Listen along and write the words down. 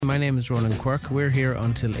My name is Ronan Quirk. We're here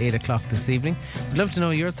until 8 o'clock this evening. We'd love to know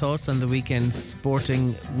your thoughts on the weekend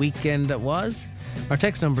sporting weekend that was. Our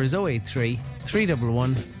text number is 083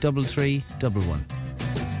 311 3311.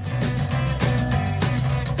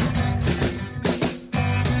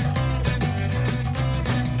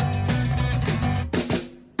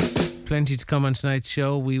 Plenty to come on tonight's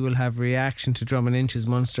show. We will have reaction to Drum and Inch's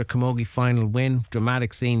Munster Camogie final win.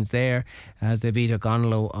 Dramatic scenes there as they beat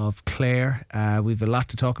O'Gonlow of Clare. We've a lot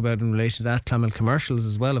to talk about in relation to that. Clonmel Commercials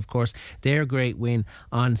as well, of course. Their great win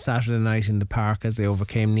on Saturday night in the park as they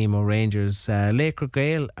overcame Nemo Rangers. Laochra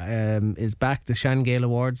Gael is back. The Shan Gael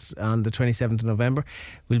Awards on the 27th of November.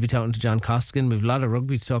 We'll be talking to John Costigan. We've a lot of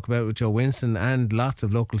rugby to talk about with Joe Winston and lots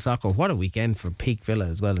of local soccer. What a weekend for Peak Villa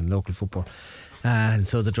as well in local football. And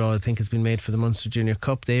so the draw, I think, has been made for the Munster Junior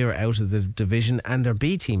Cup. They are out of the division and their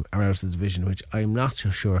B team are out of the division, which I'm not so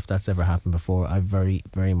sure if that's ever happened before. I very,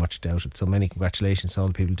 very much doubt it. So many congratulations to all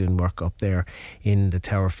the people doing work up there in the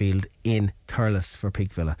Tower Field in Thurles for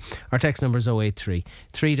Peak Villa. Our text number is 083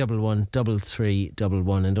 311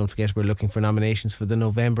 3311. And don't forget, we're looking for nominations for the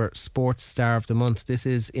November Sports Star of the Month. This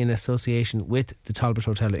is in association with the Talbot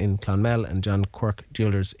Hotel in Clonmel and John Quirk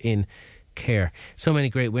Jewellers in Care. So many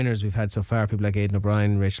great winners we've had so far. People like Aidan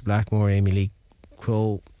O'Brien, Rachel Blackmore, Amy Lee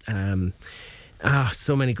Crow.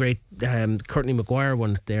 So many great. Courtney Maguire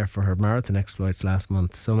won it there for her marathon exploits last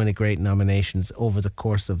month. So many great nominations over the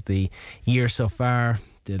course of the year so far.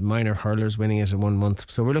 The minor hurlers winning it in 1 month.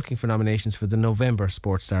 So we're looking for nominations for the November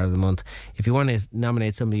Sports Star of the Month. If you want to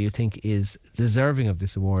nominate somebody you think is deserving of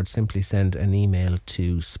this award, simply send an email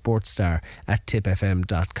to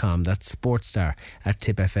sportstar@tipfm.com. That's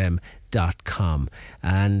sportstar@tipfm.com.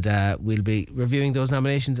 And we'll be reviewing those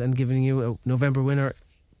nominations and giving you a November winner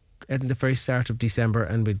at the very start of December,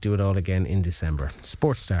 and we'll do it all again in December.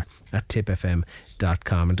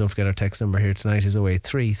 sportstar@tipfm.com. And don't forget, our text number here tonight is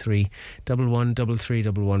 083 311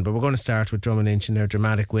 3311. But we're going to start with Drum and Inch and their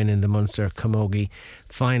dramatic win in the Munster Camogie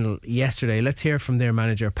final yesterday. Let's hear from their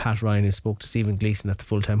manager Pat Ryan, who spoke to Stephen Gleeson at the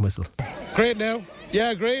full-time whistle. Great now,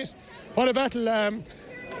 yeah, great. What a battle.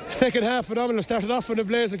 Second half phenomenal. Started off with a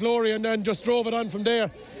blaze of glory and then just drove it on from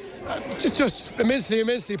there. Just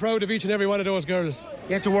immensely proud of each and every one of those girls.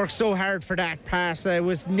 You had to work so hard for that pass. It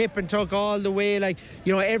was nip and tuck all the way.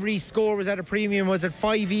 Every score was at a premium. Was at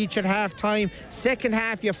 5 each at half time. Second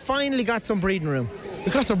half, you finally got some breathing room.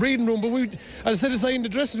 We got some breathing room, but as I said, it's like in the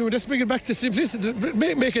dressing room, just bring it back to simplicity,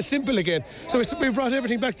 make it simple again. So we brought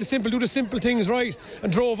everything back to simple, do the simple things right,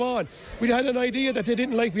 and drove on. We had an idea that they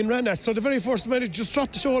didn't like being ran at, so the very first minute, just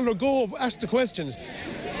drop the shoulder, go, ask the questions.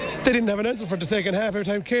 They didn't have an answer for the second half. Every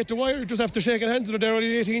time Kate Dwyer, just after shaking hands with her, they're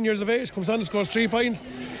only 18 years of age, comes on and scores 3 points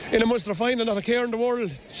in a Munster final, not a care in the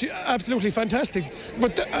world. Absolutely fantastic.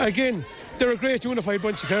 But again, they're a great unified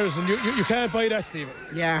bunch of girls, and you can't buy that, Stephen.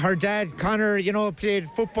 Yeah, her dad, Connor, played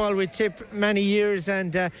football with Tip many years,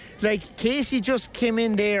 and Casey just came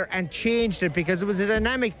in there and changed it because it was a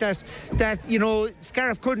dynamic that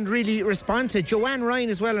Scariff couldn't really respond to. Joanne Ryan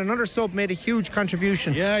as well, another sub, made a huge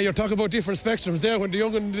contribution. Yeah, you're talking about different spectrums there. When the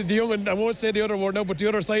young and I won't say the other word now, but the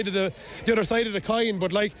other side of the coin.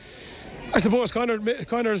 But I suppose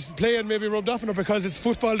Connor's playing maybe rubbed off on her because it's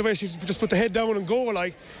football, the way she just put the head down and go.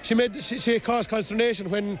 She caused consternation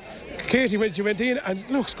when Katie went in and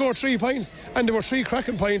scored 3 points, and there were 3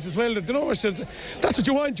 cracking points as well. That's what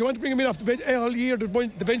you want. You want to bring them in off the bench all year. The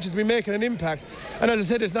bench has been making an impact, and as I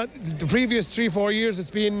said, it's not the previous 3-4 years. It's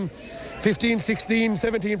been 15, 16,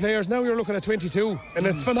 17 players. Now you're looking at 22, and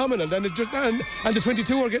it's phenomenal. And the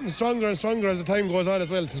 22 are getting stronger and stronger as the time goes on as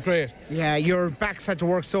well. It's great. Yeah, your backs had to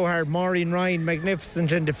work so hard. Maureen Ryan,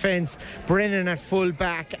 magnificent in defence. Brennan at full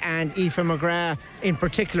back, and Aoife McGrath in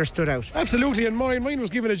particular stood out. Absolutely, and Maureen Ryan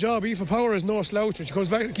was given a job. Aoife Power is no slouch when she comes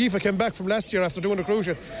back. Aoife came back from last year after doing the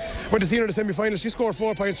cruciate. Went to see her in the semi-finals. She scored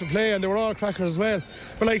 4 points for play, and they were all crackers as well.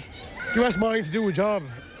 But you ask Maureen to do a job,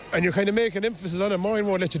 and you kind of make an emphasis on it. Maureen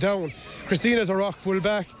won't let you down. Christina's a rock full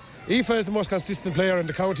back. Aoife is the most consistent player in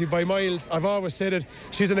the county by miles. I've always said it.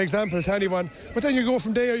 She's an example to anyone. But then you go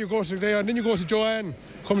from there, and then you go to Joanne.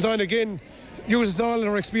 Comes on again, uses all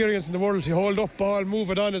her experience in the world to hold up ball, move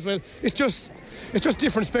it on as well. It's just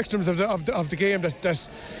different spectrums of the game that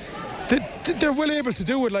they're well able to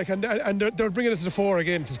do it, and they're bringing it to the fore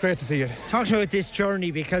again. It's great to see it. Talk about this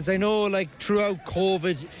journey, because I know throughout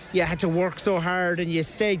COVID you had to work so hard and you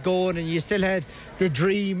stayed going and you still had the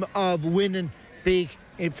dream of winning big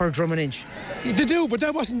for Drom and Inch. They do, but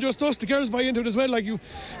that wasn't just us. The girls buy into it as well. Like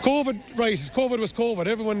COVID was COVID.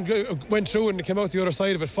 Everyone went through and came out the other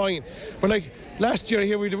side of it fine. But like last year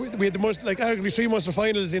here, we had the most, like arguably 3 Munster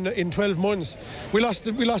finals in 12 months. We won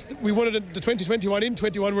it in the 2021 in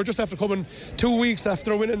 21. We're just after coming 2 weeks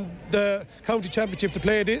after winning the county championship to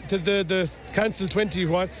play the cancelled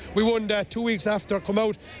 21. We won that 2 weeks after, come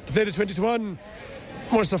out to play the 2021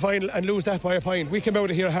 Munster final and lose that by a point. We came out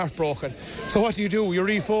of here heartbroken. So what do? You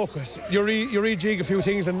refocus. You rejig a few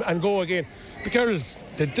things and go again. The girls,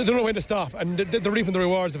 they don't know when to stop, and they're reaping the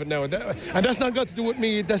rewards of it now. And that's not got to do with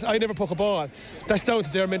me. I never puck a ball. That's down to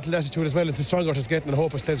their mental attitude as well. It's stronger it's getting, and I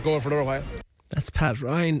hope it stays going for another while. That's Pat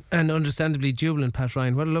Ryan, and understandably jubilant Pat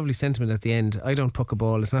Ryan. What a lovely sentiment at the end. I don't puck a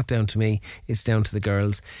ball. It's not down to me. It's down to the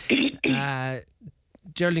girls. Geraldine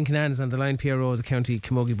Kinane is on the line, PRO of the County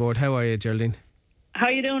Camogie Board. How are you, Geraldine? How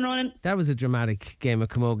you doing, Ronan? That was a dramatic game of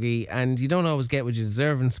camogie, and you don't always get what you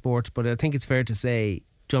deserve in sport, but I think it's fair to say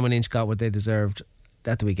Drom and Inch got what they deserved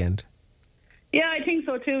at the weekend. Yeah, I think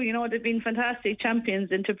so too. You know, they've been fantastic champions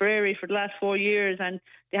in Tipperary for the last 4 years, and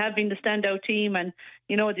they have been the standout team, and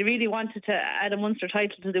you know, they really wanted to add a Munster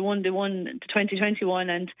title to the one they won the 2021,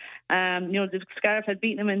 and you know, the Scariff had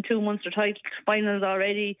beaten them in 2 Munster title finals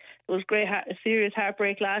already. It was a serious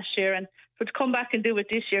heartbreak last year, and to come back and do it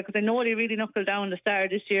this year, because I know they really knuckled down the start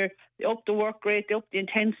this year. They upped the work rate, they upped the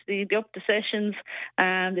intensity, they upped the sessions,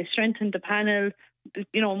 they strengthened the panel.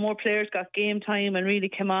 You know, more players got game time and really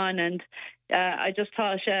came on, and I just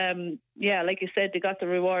thought, like you said, they got the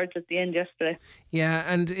rewards at the end yesterday. Yeah,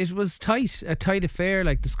 and it was a tight affair.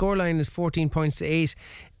 Like the scoreline is 14 points to 8.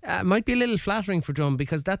 Might be a little flattering for Drom,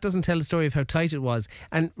 because that doesn't tell the story of how tight it was.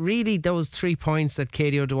 And really, those 3 points that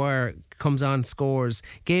Katie O'Dwyer comes on, scores,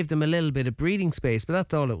 gave them a little bit of breathing space. But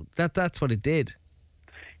that's all. That's what it did.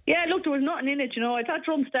 Yeah, look, there was nothing in it. You know, I thought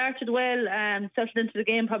Drom started well, settled into the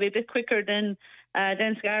game probably a bit quicker than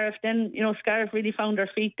Scariff. Then, you know, Scariff really found their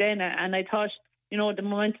feet then, and I thought, you know, the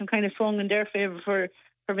momentum kind of swung in their favour for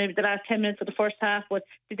maybe the last 10 minutes of the first half. But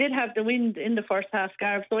they did have the wind in the first half,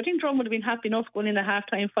 Scariff. So I think Drom would have been happy enough going in at half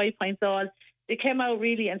time, 5 points all. They came out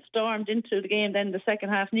really and stormed into the game then the second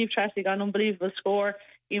half. Niamh Tracy got an unbelievable score.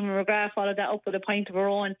 Eamon McGrath followed that up with a point of her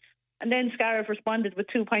own. And then Scariff responded with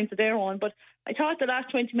 2 points of their own. But I thought the last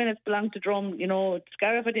 20 minutes belonged to Drom. You know,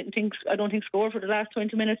 Scariff, I don't think scored for the last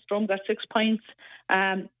 20 minutes. Drom got 6 points.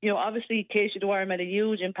 You know, obviously, Katie Dwyer made a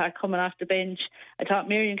huge impact coming off the bench. I thought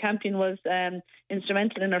Miriam Campion was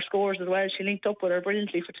instrumental in her scores as well. She linked up with her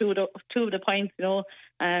brilliantly for two of the points. You know,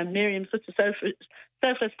 Miriam's such a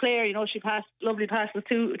selfless player. You know, she passed lovely passes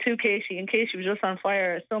to Katie, and Katie was just on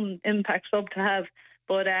fire. Some impact sub to have.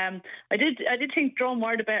 But I did think Drom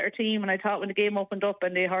were the better team, and I thought when the game opened up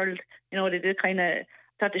and they hurled, you know, they did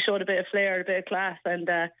thought they showed a bit of flair, a bit of class, and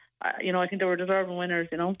you know, I think they were deserving winners.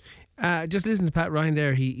 You know, just listen to Pat Ryan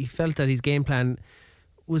there. He felt that his game plan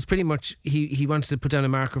was pretty much he wanted to put down a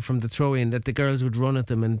marker from the throw-in that the girls would run at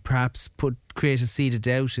them and perhaps create a seed of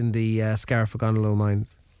doubt in the Scariff Ogonnelloe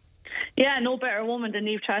minds. Yeah, no better woman than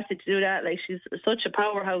Niamh Tracy to do that. Like, she's such a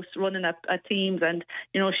powerhouse running at teams, and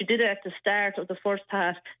you know, she did it at the start of the first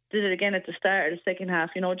half, did it again at the start of the second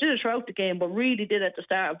half. You know, did it throughout the game, but really did it at the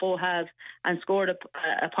start of both halves and scored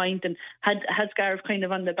a point and had Scariff kind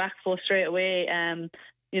of on the back foot straight away.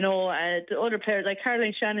 You know, the other players like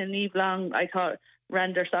Caroline Shannon and Eve Long, I thought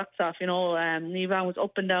ran their socks off. You know, Eve Long was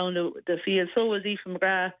up and down the field. So was Aoife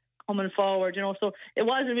McGrath coming forward, you know, so it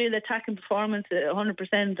was a real attacking performance,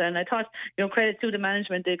 100%. And I thought, you know, credit to the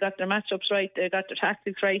management, they got their matchups right, they got their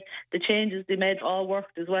tactics right, the changes they made all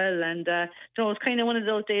worked as well. And you know, it was kind of one of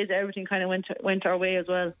those days that everything kind of went our way as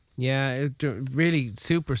well. Yeah, really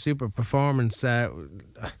super performance.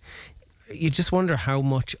 You just wonder how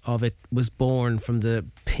much of it was born from the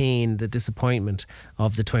pain, the disappointment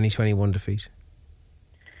of the 2021 defeat.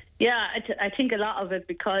 Yeah, I think a lot of it,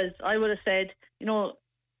 because I would have said, you know,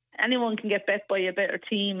 anyone can get bet by a better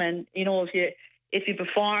team, and you know, if you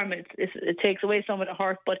perform, it takes away some of the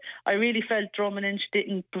hurt. But I really felt Drom and Inch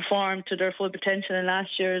didn't perform to their full potential in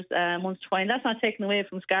last year's Munster final. That's not taken away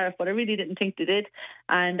from Scariff, but I really didn't think they did.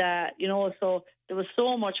 And you know, so there was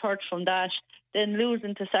so much hurt from that. Then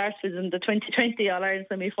losing to Sarsfields in the 2020 All-Ireland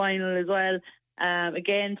semi-final as well.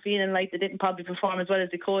 Again, feeling like they didn't probably perform as well as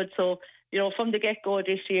they could. So, you know, from the get-go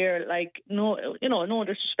this year, like, no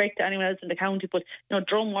disrespect to anyone else in the county, but, you know,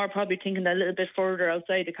 Drom were probably thinking a little bit further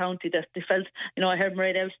outside the county, that they felt, you know, I heard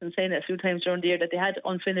Mairead Elston saying it a few times during the year, that they had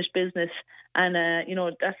unfinished business. And, you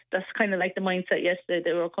know, that's kind of like the mindset yesterday.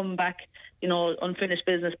 They were coming back, you know, unfinished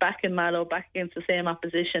business, back in Mallow, back against the same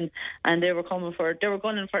opposition, and they were gunning for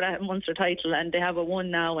that Munster title, and they have a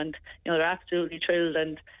one now, and, you know, they're absolutely thrilled.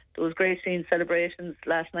 And there was great seeing celebrations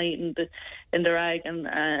last night in the rag, and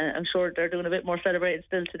I'm sure they're doing a bit more celebrating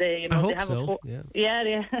still today. I hope they have so.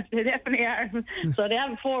 They definitely are. So they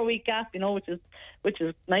have a 4-week gap, which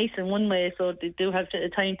is nice in one way. So they do have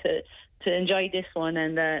time to enjoy this one,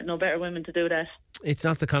 and no better women to do that. It's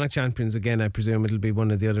not the Connacht champions again, I presume. It'll be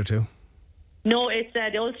one of the other two. No, it's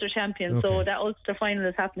the Ulster champions. Okay. So that Ulster final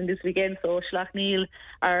is happening this weekend. So Slaughtneil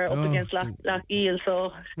are up against Lougheil.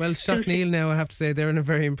 So Slaughtneil now, I have to say, they're in a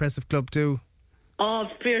very impressive club too. Oh,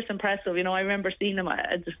 fierce impressive. I remember seeing them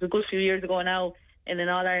just a good few years ago now in an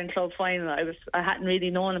All-Ireland club final. I hadn't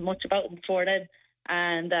really known much about them before then.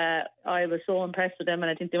 And I was so impressed with them,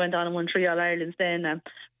 and I think they went on and won 3 All-Irelands then.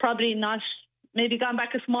 Probably not, maybe gone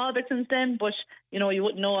back a small bit since then, but you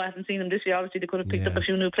wouldn't know. I haven't seen them this year. Obviously they could have picked up a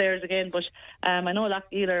few new players again, but I know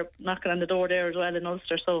Lougheil are knocking on the door there as well in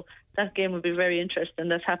Ulster, so that game will be very interesting.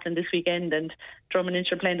 That's happening this weekend, and Drom and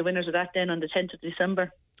Inch are playing the winners of that then on the 10th of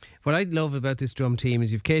December. What I love about this Drom team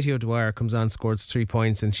is you've Katie O'Dwyer comes on, scores 3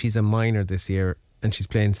 points, and she's a minor this year and she's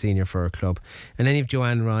playing senior for her club. And then you've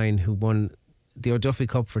Joanne Ryan, who won the O'Duffy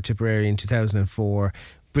Cup for Tipperary in 2004,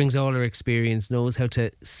 brings all her experience, knows how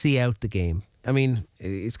to see out the game. I mean,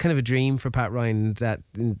 it's kind of a dream for Pat Ryan, that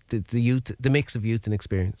the youth, the mix of youth and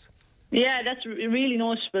experience. Yeah, that's really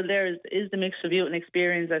noticeable there is the mix of youth and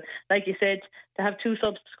experience. And like you said, to have 2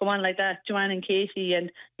 subs come on like that, Joanne and Katie,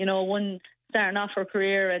 and one starting off her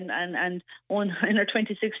career and one in her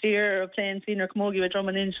 26th year of playing senior camogie with Drom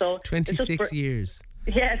and Inch. So 26 years.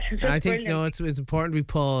 Yes, I think it's important we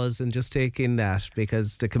pause and just take in that,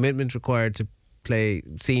 because the commitment required to play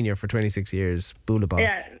senior for 26 years, Bula Boss.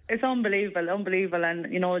 Yeah, it's unbelievable. And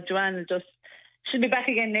Joanne she'll be back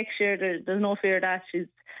again next year. There's no fear of that. She's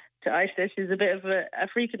a bit of a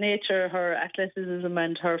freak of nature, her athleticism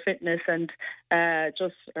and her fitness, and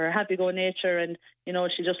just her happy-go nature, and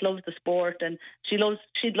she just loves the sport, and she'd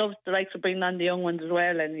love the likes of bringing on the young ones as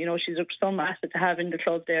well, and she's some asset to have in the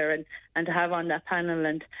club there, and to have on that panel,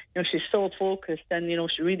 and she's so focused, and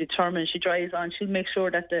she's really determined. She drives on. She'll make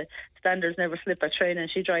sure that the standards never slip at training.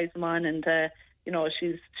 She drives them on, and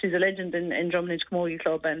she's a legend in Drom and Inch Camogie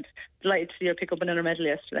Club, and delighted to see her pick up another medal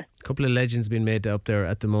yesterday. A couple of legends being made up there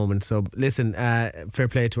at the moment. So listen, fair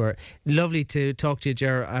play to her. Lovely to talk to you,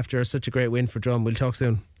 Ger, after such a great win for Drom. We'll talk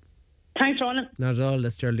soon. Thanks, Ronan. Not at all.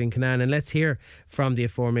 That's Geraldine Canaan. And let's hear from the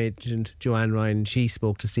aforementioned Joanne Ryan. She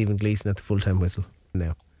spoke to Stephen Gleeson at the full-time whistle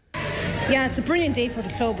now. Yeah, it's a brilliant day for the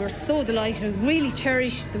club. We're so delighted. We really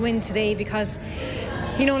cherish the win today, because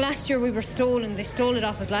last year we were stolen. They stole it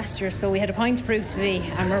off us last year, so we had a point to prove today,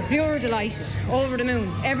 and we're pure delighted, over the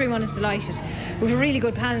moon. Everyone is delighted. We have a really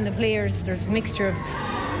good panel of players. There's a mixture of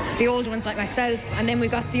the old ones like myself, and then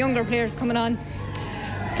we've got the younger players coming on.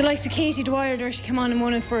 The likes of Katie Dwyer there, she came on and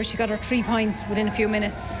won it first. She got her 3 points within a few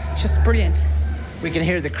minutes. Just brilliant. We can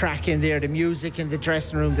hear the crack in there, the music in the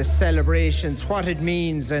dressing room, the celebrations, what it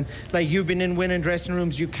means. And like, you've been in winning dressing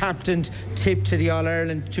rooms, you captained Tip to the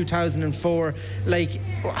All-Ireland 2004. Like,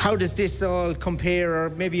 how does this all compare?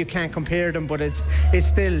 Or maybe you can't compare them, but it's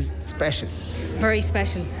still special. Very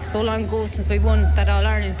special. So long ago since we won that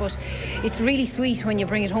All-Ireland, but it's really sweet when you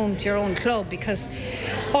bring it home to your own club, because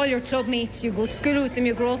all your club mates, you go to school with them,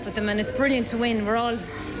 you grow up with them, and it's brilliant to win. We're all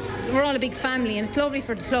a big family, and it's lovely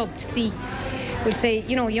for the club to see, we'll say,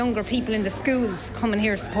 younger people in the schools coming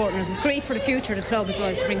here supporting us. It's great for the future of the club as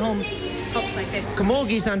well, to bring home cups like this.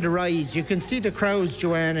 Camogie's on the rise. You can see the crowds,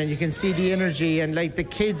 Joanne, and you can see the energy, and like the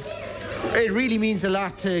kids, it really means a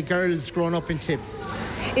lot to girls growing up in Tip.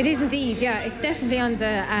 It is indeed, yeah. It's definitely on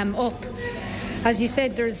the up. As you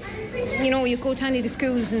said, there's, you go to any of the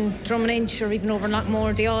schools in Drom and Inch or even over in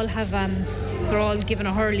Lockmore, they all have, they're all given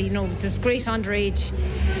a hurley. There's great underage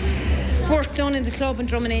work done in the club in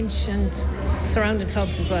Drom and Inch and surrounding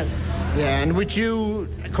clubs as well. Yeah, and with you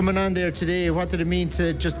coming on there today, what did it mean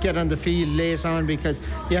to just get on the field late on? Because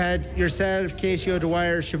you had yourself, Katie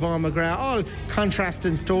O'Dwyer, Siobhan McGrath, all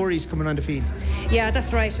contrasting stories coming on the field. Yeah,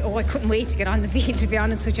 that's right. Oh, I couldn't wait to get on the field, to be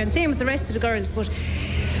honest with you. And same with the rest of the girls. But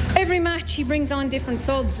every match he brings on different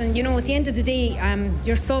subs, and at the end of the day,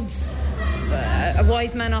 your subs, a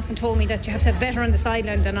wise man often told me that you have to have better on the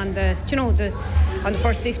sideline than on the, on the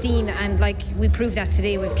first 15, and we proved that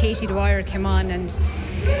today with Katie Dwyer came on and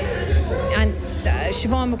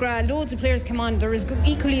Siobhan McGrath. Loads of players come on. They're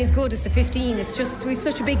equally as good as the 15. It's just we've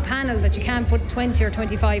such a big panel that you can't put 20 or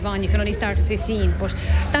 25 on. You can only start at 15. But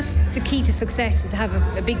that's the key to success, is to have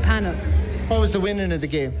a big panel. What was the winning of the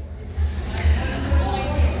game?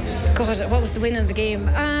 God, what was the winning of the game?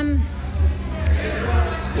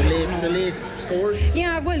 The late scores?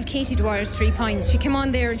 Yeah, well, Katie Dwyer's 3 points. She came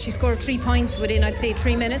on there and she scored 3 points within, I'd say,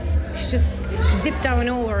 3 minutes. She just zipped down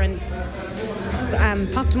over and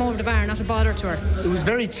popped him over the bar, not a bother to her. It was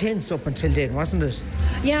very tense up until then, wasn't it?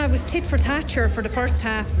 Yeah, it was tit for Thatcher for the first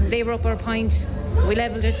half. They were up by a point, we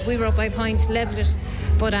levelled it. We were up by a point, levelled it.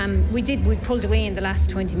 But we pulled away in the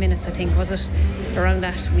last 20 minutes, I think, was it? Around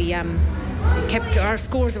that, we kept our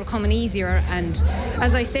scores were coming easier, and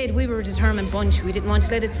as I said, we were a determined bunch. We didn't want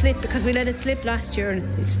to let it slip, because we let it slip last year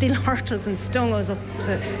and it still hurt us and stung us up to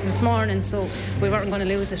this morning, so we weren't going to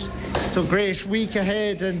lose it. So great week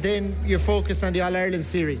ahead, and then you focus on the All-Ireland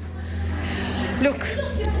series. Look,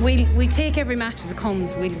 we take every match as it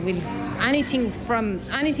comes. We'll anything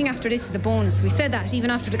after this is a bonus. We said that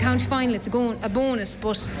even after the county final, it's a bonus.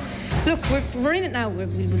 But look, we're in it now.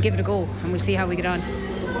 We'll give it a go, and we'll see how we get on.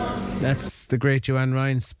 That's the great Joanne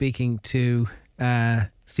Ryan speaking to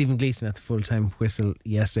Stephen Gleeson at the full-time whistle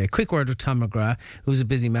yesterday. A quick word with Tom McGrath, who's a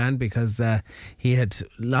busy man because he had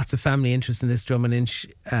lots of family interest in this Drum & Inch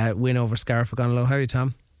win over Scariff Ogonnelloe. How are you,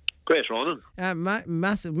 Tom? Great, Ronan.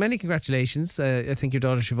 Massive, many congratulations. I think your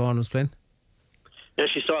daughter Siobhan was playing. Yeah,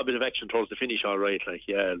 she saw a bit of action towards the finish, all right. Like,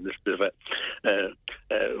 yeah, a little bit of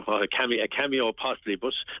a cameo possibly,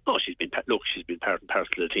 but no, she's been part and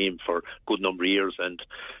parcel of the team for a good number of years, and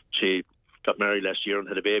she got married last year and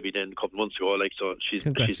had a baby then a couple of months ago. Like, so she's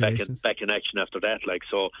back in action after that. Like,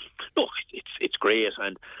 so look, it's great,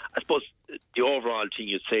 and I suppose the overall thing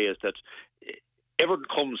you'd say is that everyone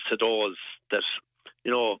comes to those that,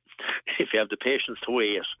 you know, if you have the patience to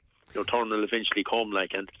wait, your turn will eventually come.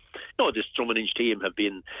 Like, and you know, this Drum & Inch team they've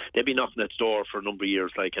been knocking at the door for a number of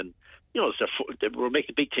years. Like, and you know, they were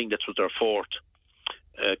making a big thing. That was their fourth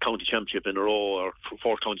county championship in a row, or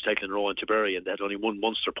fourth county title in a row in Tipperary, and they had only one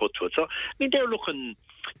Munster put to it. So I mean, they're looking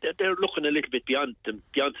a little bit beyond it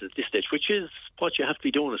at this stage, which is what you have to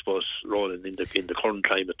be doing, I suppose, Roland, in the current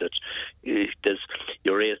climate. That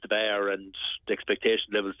you raise the bar and the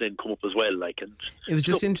expectation levels then come up as well. Like, and it was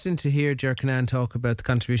just interesting to hear Ger Canaan talk about the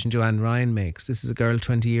contribution Joanne Ryan makes. This is a girl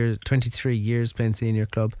 23 years playing senior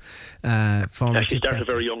club. She started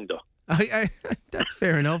very young though. That's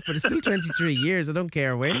fair enough, but it's still 23 years. I don't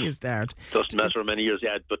care when you start. Doesn't matter how many years you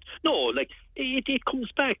had, but no, like it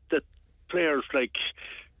comes back that players, like,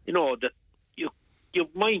 you know, that you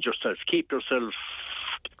mind yourself, keep yourself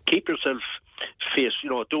fit. You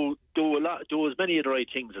know, do as many of the right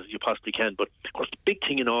things as you possibly can. But of course, the big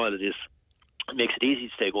thing in all of this, it makes it easy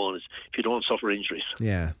to stay going, is if you don't suffer injuries.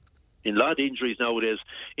 Yeah. In a lot of injuries nowadays,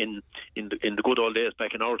 in the good old days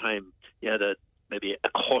back in our time, you had maybe a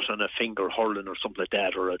cut on a finger hurling or something like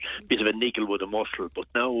that, or a bit of a niggle with a muscle. But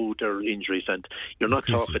now there are injuries, and you're not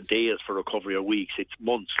talking days for recovery or weeks; it's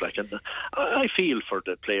months. Like, and I feel for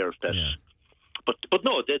the players that. Yeah. But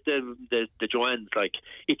no, the Joannes, like,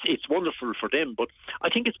 it's wonderful for them. But I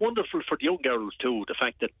think it's wonderful for the young girls too. The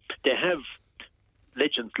fact that they have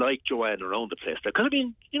legends like Joanne around the place. Because I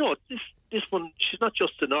mean, you know, this one, she's not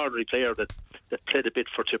just an ordinary player that played a bit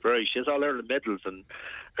for Tipperary. She has All-Ireland medals, and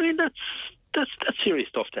I mean that's serious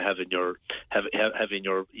stuff to have in your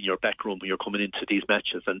back room when you're coming into these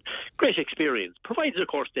matches, and great experience. Provided, of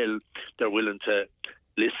course, they're willing to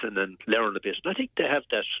listen and learn a bit. And I think they have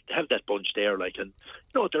that bunch there. Like, and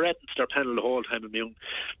you know, they're at their panel the whole time. And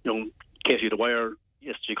young Katie Dwyer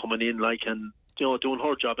yesterday coming in, like, and you know, doing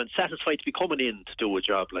her job and satisfied to be coming in to do a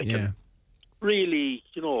job. Like, yeah. And really,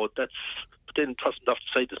 you know, that's then trusting off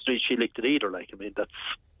the side of the street. She licked it either. Like, I mean, that's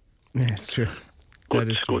it's true. Good,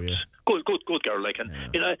 that is true, good, yeah. good girl. Like, and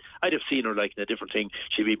you know, I'd have seen her like in a different thing.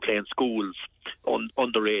 She'd be playing schools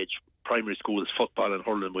underage primary schools football and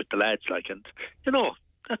hurling with the lads. Like, and you know,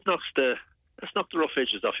 that knocks the rough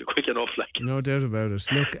edges off you quick enough. Like, no doubt about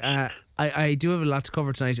it. Look, I do have a lot to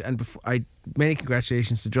cover tonight, and many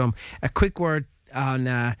congratulations to Drum. A quick word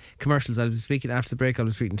on commercials. I'll be speaking after the break. I'll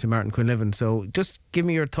be speaking to Martin Quinlivan. So just give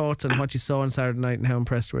me your thoughts on what you saw on Saturday night and how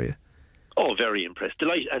impressed were you? Oh, very impressed.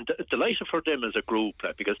 Delighted for them as a group,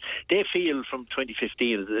 because they feel from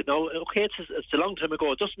 2015. Now, okay, it's a long time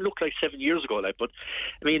ago. It doesn't look like 7 years ago, like, but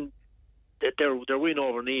I mean, their win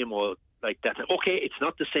over Nemo like that. Okay, it's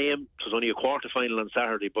not the same. It was only a quarter final on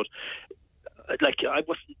Saturday, but like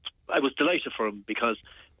I was delighted for them, because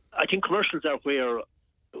I think commercials are where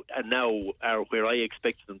I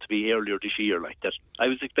expected them to be earlier this year. Like that, I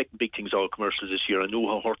was expecting big things out of commercials this year. I knew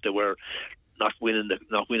how hurt they were not winning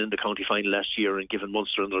the county final last year and giving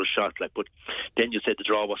Munster another shot. Like, but then you said the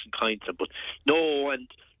draw wasn't kind to them. But no, and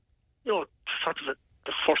you know, sort of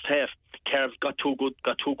the first half, Carve got two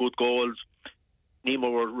good goals.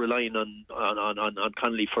 Nemo were relying on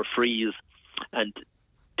Connolly for frees, and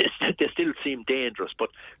they still seem dangerous. But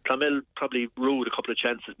Clonmel probably ruled a couple of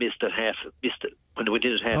chances, missed it when they went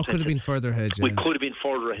in at half. Could have been further ahead. We could have been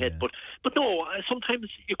further ahead, but no. Sometimes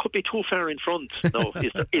you could be too far in front. No,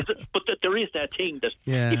 but there is that thing that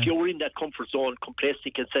if you're in that comfort zone,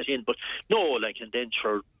 complacency can set in. But no, and then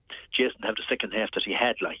sure, Jason have the second half that he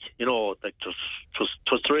had, it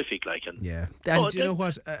was terrific, and yeah. And you know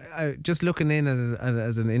what? I just looking in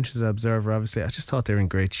as an interested observer, obviously, I just thought they were in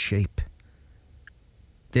great shape.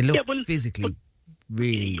 They look physically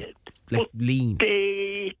really lean.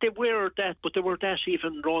 They were that, but they were that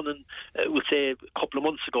even running, we'll say, a couple of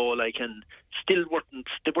months ago, and still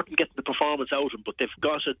they weren't getting the performance out of them. But they've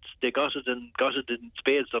got it. They got it in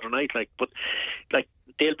spades the other night. But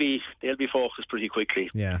they'll be focused pretty quickly.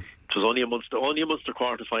 Yeah. It was only a Munster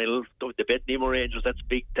quarter final. They bet Nemo Rangers. That's a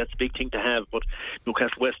big thing to have. But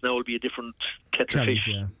Newcastle West now will be a different kettle of fish.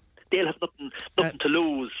 Yeah. They'll have nothing to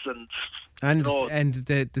lose, and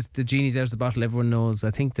the genie's out of the bottle. Everyone knows.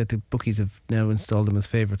 I think that the bookies have now installed them as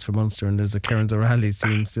favourites for Munster, and there's a Kearns O'Reilly's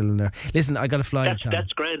team still in there. Listen, I got to fly.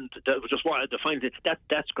 That's grand. That was just what I find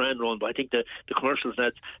that's grand, Ron. But I think the commercials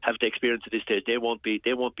that have the experience at this stage, they won't be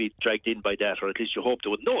dragged in by that, or at least you hope they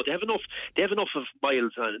would. No, they have enough. They have enough of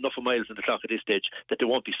miles in the clock at this stage that they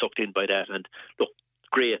won't be sucked in by that. And look,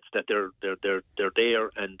 great that they're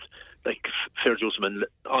there, and fair Joseman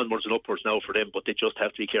onwards and upwards now for them, but they just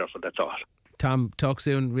have to be careful, that's all. Tom, talk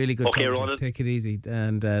soon. Really good. Okay, Ronan. Take it easy.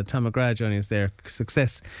 And Tom McGrath joining us there.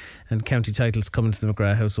 Success and county titles coming to the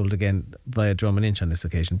McGrath household again via Drum and Inch on this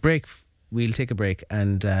occasion. We'll take a break,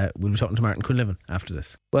 and we'll be talking to Martin Quinlivan after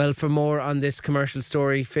this. Well, for more on this commercial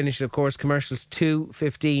story, finish, of course, commercials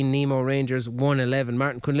 2:15, Nemo Rangers 1:11.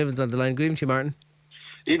 Martin Quinlivan's on the line. Good evening to you, Martin.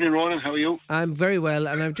 Evening, Ronan. How are you? I'm very well,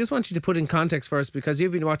 and I just want you to put in context first, because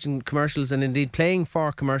you've been watching commercials and indeed playing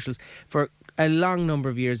for commercials for a long number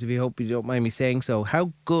of years, if you hope you don't mind me saying so.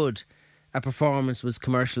 How good a performance was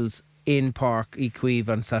commercials in Park Equive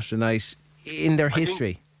on Saturday night in their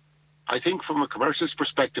history? I think from a commercials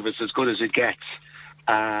perspective, it's as good as it gets.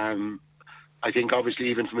 I think obviously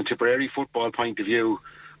even from a Tipperary football point of view,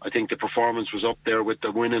 I think the performance was up there with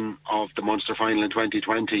the winning of the Munster final in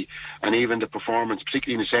 2020, and even the performance,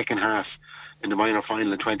 particularly in the second half in the minor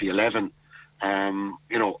final in 2011. I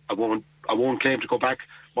won't claim to go back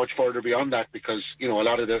much further beyond that, because a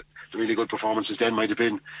lot of the really good performances then might have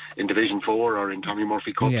been in Division 4 or in Tommy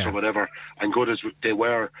Murphy Cups or whatever, and good as they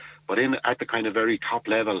were, but at the kind of very top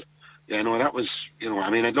level, that was,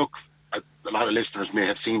 look, a lot of listeners may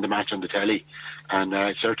have seen the match on the telly, and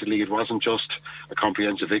certainly it wasn't just a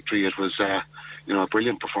comprehensive victory. It was a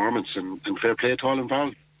brilliant performance, and fair play to all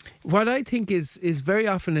involved. What I think is very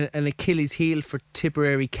often an Achilles heel for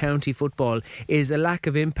Tipperary county football is a lack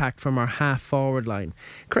of impact from our half-forward line.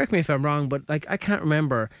 Correct me if I'm wrong, but I can't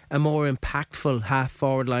remember a more impactful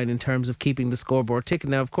half-forward line in terms of keeping the scoreboard ticking.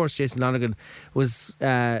 Now, of course, Jason Lonergan was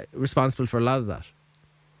responsible for a lot of that.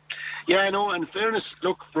 Yeah, I know. In fairness,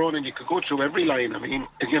 look, Ronan, you could go through every line. I mean,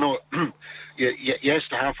 yes,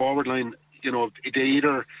 the half-forward line, they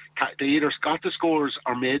either got the scores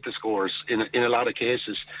or made the scores in a lot of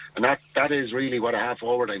cases, and that is really what a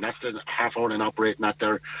half-forward line. That's the half-forward line operating at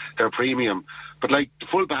their premium. But the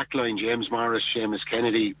full back line, James Morris, Seamus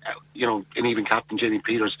Kennedy, and even Captain Jimmy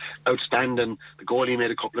Peters, outstanding. The goalie made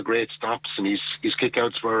a couple of great stops, and his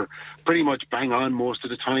kick-outs were pretty much bang on most of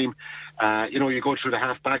the time. You go through the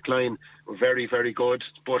half-back line, were very, very good,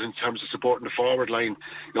 but in terms of supporting the forward line,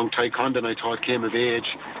 young Ty Condon, I thought, came of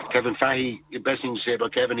age. Kevin Fahey, the best thing to say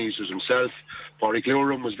about Kevin is was himself. Pádraig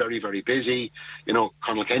Luram was very, very busy.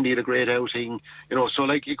 Conal Kennedy had a great outing.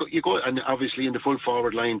 So you go, and obviously in the full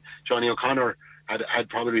forward line, Johnny O'Connor had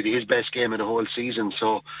probably his best game of the whole season.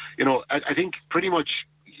 So, I think pretty much,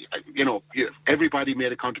 everybody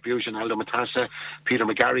made a contribution. Aldo Matassa, Peter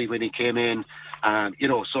McGarry when he came in.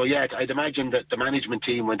 So yeah, I'd imagine that the management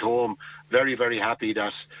team went home very, very happy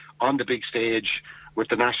that on the big stage with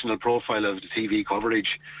the national profile of the TV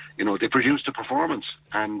coverage, they produced a performance,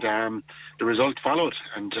 and the result followed.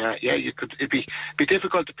 And it'd be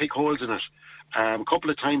difficult to pick holes in it. A couple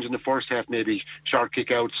of times in the first half, maybe short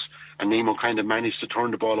kick-outs, and Nemo kind of managed to turn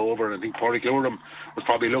the ball over. I think Pádraig Luram was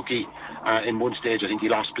probably lucky in one stage. I think he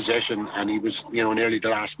lost possession, and he was, nearly the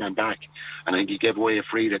last man back. And I think he gave away a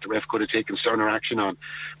free that the ref could have taken sterner action on.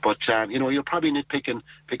 But, you're probably nitpicking,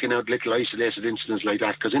 picking out little isolated incidents like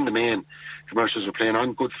that, because in the main, commercials are playing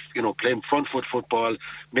on good, playing front foot football,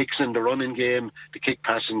 mixing the running game, the kick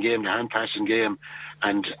passing game, the hand passing game.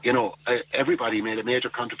 And, everybody made a major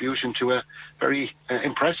contribution to a very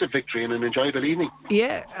impressive victory and an enjoyable evening.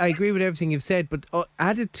 Yeah, I agree with everything you've said, but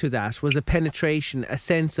added to that was a penetration, a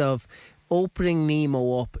sense of opening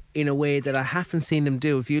Nemo up in a way that I haven't seen them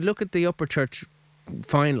do. If you look at the Upper Church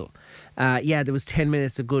final, there was 10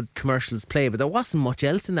 minutes of good commercials play, but there wasn't much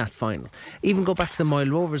else in that final. Even go back to the Moyle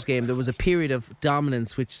Rovers game, there was a period of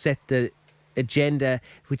dominance which set the agenda,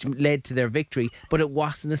 which led to their victory, but it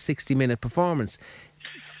wasn't a 60-minute performance.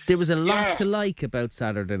 There was a lot to like about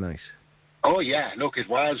Saturday night. Oh yeah, look, it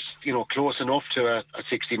was, close enough to a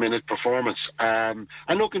 60-minute performance. And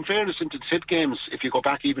look, in fairness, into the SIP games, if you go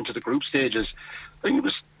back even to the group stages, I think it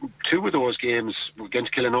was 2 of those games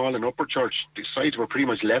against Killinall and Upper Church. The sides were pretty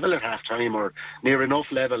much level at half time, or near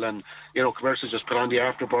enough level, and Commercial just put on the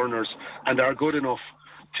afterburners and are good enough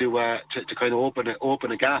to kind of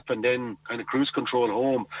open a gap and then kind of cruise control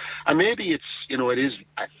home. And maybe it's, it is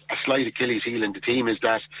a slight Achilles heel in the team, is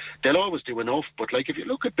that they'll always do enough. But like, if you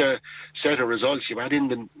look at the set of results, you add in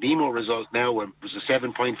the Nemo result now, it was a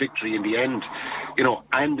 7-point victory in the end,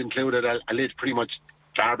 and included a pretty much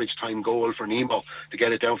garbage time goal for Nemo to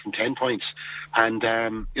get it down from 10 points. And,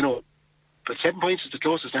 but 7 points is the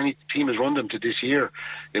closest any team has run them to this year.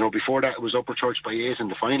 Before that it was Upper Church by 8 in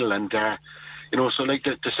the final. And, so like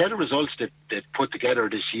the set of results that they put together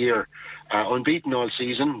this year, unbeaten all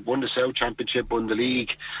season, won the South Championship, won the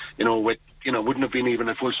league, wouldn't have been even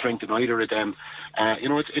at full strength in either of them.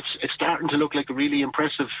 It's starting to look like a really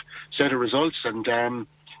impressive set of results. And,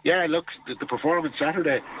 look, the performance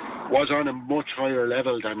Saturday was on a much higher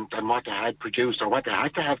level than what they had produced, or what they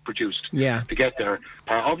had to have produced to get there.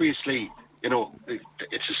 Obviously,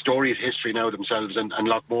 it's a storied history now themselves, and a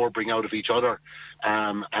lot more bring out of each other. They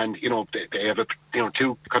have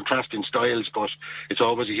two contrasting styles, but it's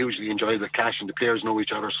always a hugely enjoyable clash, and the players know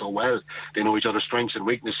each other so well. They know each other's strengths and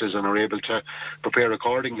weaknesses and are able to prepare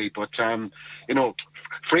accordingly. But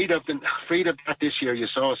freed of that this year, you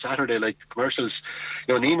saw Saturday, like Commercials,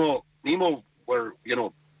 Nemo were,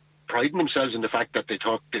 priding themselves in the fact that they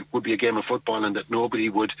thought it would be a game of football and that nobody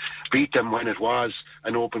would beat them when it was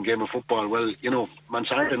an open game of football. Well, on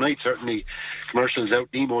Saturday night, certainly Commercials out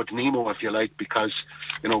Nemo, if you like, because,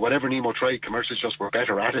 whatever Nemo tried, Commercials just were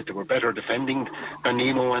better at it. They were better defending than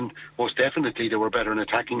Nemo, and most definitely they were better in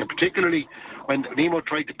attacking, and particularly when Nemo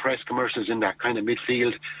tried to press Commercials in that kind of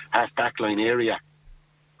midfield, half-back line area.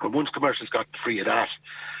 But once Commercials got free of that,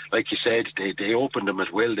 like you said, they opened them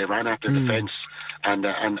at will. They ran at their defence and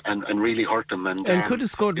really hurt them. And could have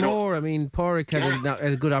scored more. I mean, Porrick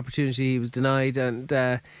had a good opportunity. He was denied. And,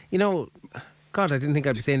 God, I didn't think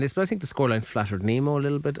I'd be saying this, but I think the scoreline flattered Nemo a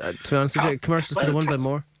little bit. To be honest with you, Commercials could have won by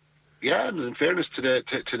more. Yeah, and in fairness to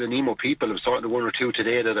the Nemo people, I was talking to one or two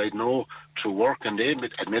today that I'd know through work, and they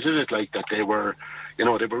admitted it, like that they were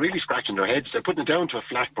really scratching their heads. They're putting it down to a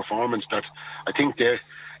flat performance that I think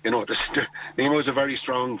Nemo is a very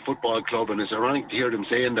strong football club, and it's ironic to hear them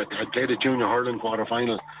saying that they had played a junior hurling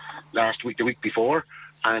quarter-final the week before,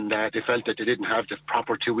 and they felt that they didn't have the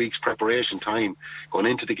proper 2 weeks preparation time going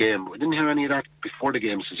into the game. We didn't hear any of that before the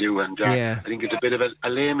game, says you, and I think it's a bit of a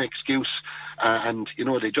lame excuse. And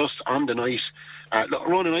they just, on the night,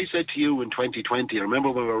 Ronan, I said to you in 2020, I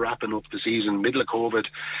remember when we were wrapping up the season, middle of COVID,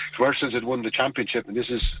 Commercials had won the championship, and this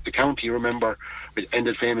is the county, you remember, it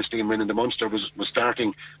ended famously in winning. The Munster was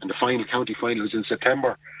starting, and the final county final was in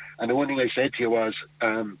September. And the one thing I said to you was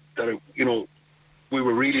that we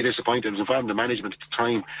were really disappointed. I was involved in the management at the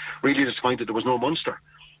time, really disappointed there was no Munster,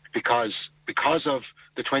 because of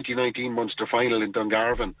the 2019 Munster final in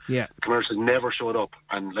Dungarvan, Commercials never showed up.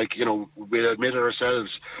 And we admitted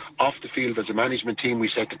ourselves off the field as a management team, we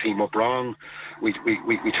set the team up wrong. We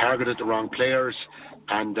targeted the wrong players,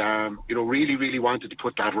 and really wanted to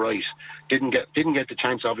put that right. Didn't get the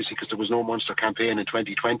chance, obviously, because there was no Munster campaign in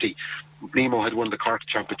 2020. Nemo had won the Cork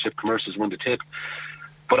Championship, Commercials won the Tip.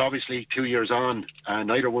 But obviously, 2 years on,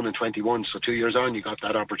 neither won in 21. So 2 years on, you got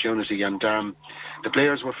that opportunity, and the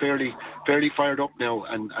players were fairly fired up now,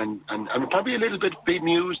 and probably a little bit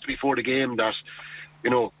bemused before the game that,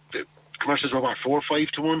 the Commercials were 4 or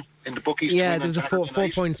 5 to 1 in the bookies. Yeah, there was a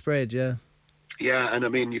 4-point spread. Yeah. Yeah, and I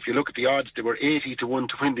mean, if you look at the odds, they were 80 to 1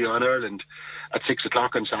 to win the All-Ireland at 6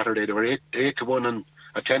 o'clock on Saturday. They were 8 to 1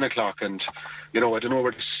 at 10 o'clock, and I don't know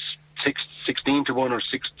where 16 to 1 or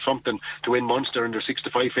 6 something to win Munster, and they're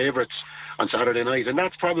 6-5 favourites on Saturday night. And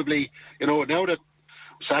that's probably, now that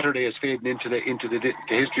Saturday is fading into the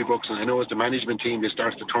history books, and I know as the management team they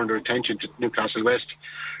start to turn their attention to Newcastle West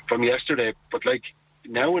from yesterday, but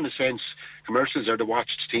now in a sense Commercials are the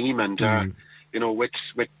watched team, and with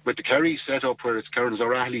the Kerry set up where it's Karen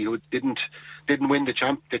O'Reilly who didn't win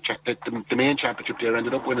the main championship there,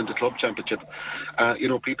 ended up winning the club championship.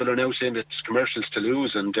 People are now saying it's Commercials to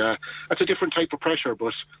lose, and that's a different type of pressure.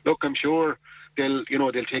 But look, I'm sure they'll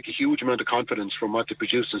take a huge amount of confidence from what they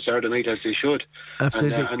produced on Saturday night, as they should.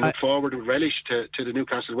 Absolutely. And look forward with relish to the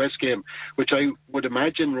Newcastle West game, which I would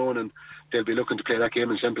imagine, Ronan, they'll be looking to play that game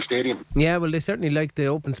in Semple Stadium. Yeah, well, they certainly like the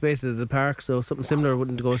open spaces of the park, so something similar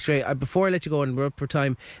wouldn't go astray. Before I let you go, and we're up for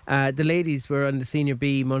time, the ladies were on the Senior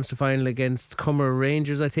B Munster final against Cummer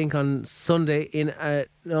Rangers, I think, on Sunday in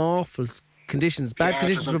awful conditions, bad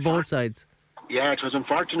conditions for both sides. Yeah, it was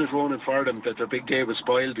unfortunate, Ronan, for them that their big day was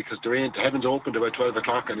spoiled because the heavens opened about 12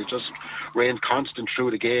 o'clock and it just rained constant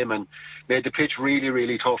through the game and made the pitch really,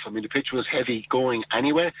 really tough. I mean, the pitch was heavy going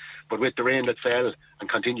anyway, but with the rain that fell and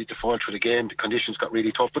continued to fall through the game, the conditions got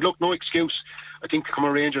really tough. But look, no excuse. I think the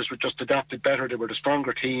Cummer Rangers were just adapted better. They were the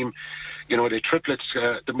stronger team. You know, the triplets,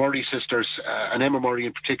 the Murray sisters, and Emma Murray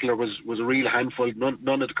in particular was a real handful.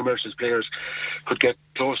 None of the Commercials players could get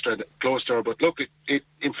close to her. But look, it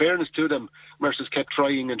in fairness to them, Mercers kept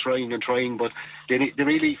trying, but they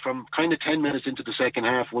really, from kind of 10 minutes into the second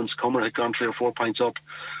half, once Cummer had gone 3 or 4 points up,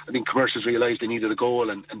 I think Commercials realised they needed a goal,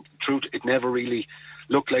 and truth, it never really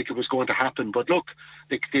looked like it was going to happen. But look,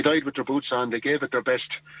 they died with their boots on. They gave it their best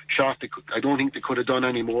shot. I don't think they could have done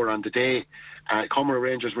any more on the day. Cummer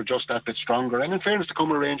Rangers were just that bit stronger. And in fairness to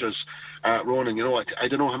Cummer Rangers, Ronan, you know, I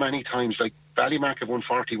don't know how many times, like Ballymac have won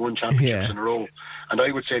 41 championships in a row. And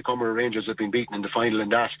I would say Cummer Rangers have been beaten in the final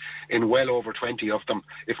in well over 20 of them,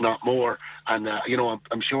 if not more. And, you know,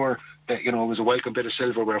 I'm sure that, you know, it was a welcome bit of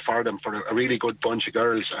silverware for them, for a really good bunch of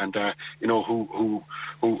girls, and you know, who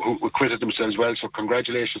acquitted themselves well. So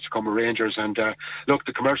congratulations to Cummer Rangers. And look,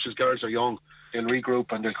 the Commercials girls are young. They'll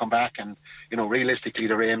regroup and they'll come back, and you know, realistically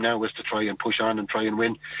their aim now is to try and push on and try and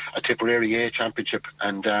win a Tipperary A championship,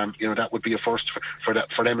 and you know, that would be a first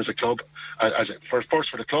for them as a club, first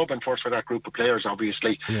for the club and first for that group of players,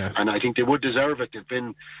 obviously. And I think they would deserve it. They've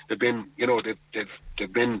been you know,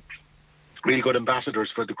 they've been really good ambassadors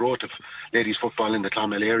for the growth of ladies football in the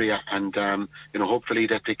Clonmel area, and you know, hopefully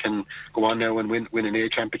that they can go on now and win an A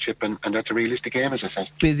championship, and that's a realistic aim, as I said.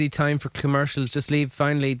 Busy time for Commercials. Just leave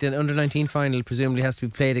finally, the under-19 final presumably has to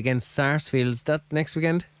be played against Sarsfield. Is that next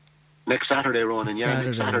weekend? Next Saturday, Ronan.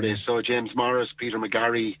 Next Saturday. So James Morris, Peter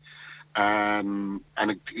McGarry, and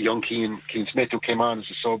a young Keane Smith who came on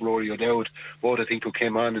as a sub, Rory O'Dowd, both I think who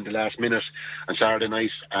came on in the last minute on Saturday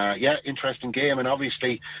night. Interesting game, and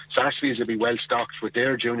obviously Sarsfields will be well stocked with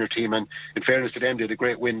their junior team, and in fairness to them, they had a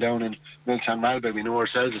great win down in Miltown Malbay. We know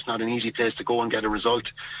ourselves it's not an easy place to go and get a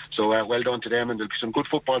result, so well done to them, and there'll be some good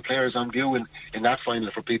football players on view in that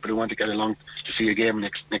final for people who want to get along to see a game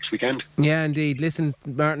next weekend. Yeah, indeed. Listen,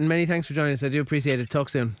 Martin, many thanks for joining us. I do appreciate it. Talk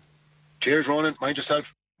soon. Cheers, Ronan. Mind yourself.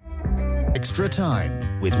 Extra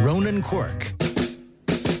Time with Ronan Quirk.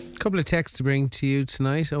 Couple of texts to bring to you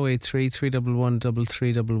tonight. 083 311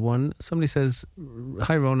 3311. Somebody says,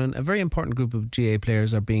 hi Ronan, a very important group of GA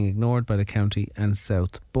players are being ignored by the county and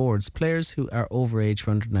South boards. Players who are over age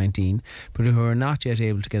for under 19 but who are not yet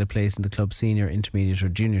able to get a place in the club's senior, intermediate or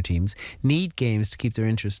junior teams need games to keep their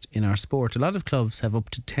interest in our sport. A lot of clubs have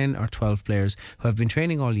up to 10 or 12 players who have been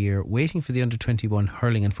training all year waiting for the under 21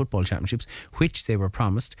 hurling and football championships, which they were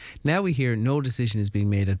promised. Now we hear no decision is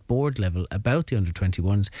being made at board level about the under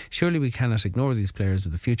 21s. Surely we cannot ignore these players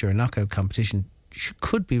of the future. A knockout competition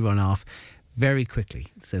could be run off very quickly,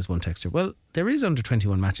 says one texter. Well, there is under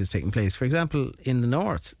 21 matches taking place. For example, in the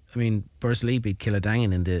north, I mean, Bursley beat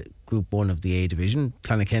Killadangan in the Group 1 of the A division.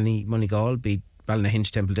 Clonakilty, Moneygall beat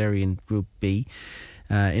Ballynahinch Templederry in Group B.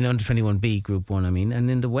 In under 21B Group 1, I mean.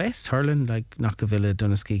 And in the west, hurling, like Knockavilla,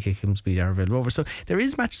 Donesky, Kickham's beat Arville Rovers. So there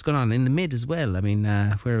is matches going on in the mid as well. I mean,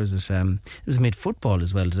 where was it? It was mid football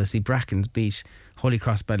as well. Did I see Brackens beat Holy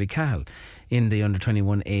Cross Ballycahill in the under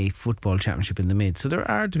 21A football championship in the mid? So there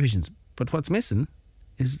are divisions, but what's missing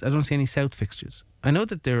is I don't see any South fixtures. I know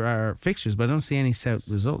that there are fixtures, but I don't see any South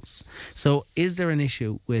results. So is there an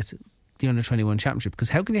issue with the under 21 championship? Because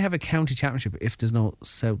how can you have a county championship if there's no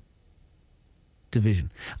South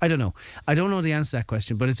division? I don't know the answer to that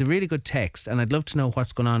question, but it's a really good text, and I'd love to know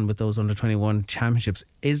what's going on with those under 21 championships.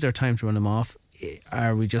 Is there time to run them off?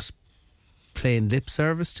 Are we just playing lip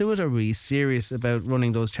service to it? Are we serious about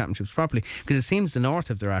running those championships properly? Because it seems the north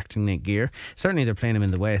have their acting gear. Certainly they're playing them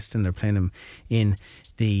in the west, and they're playing them in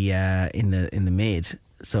the mid.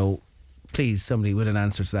 So please, somebody with an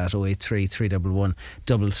answer to that. 083 311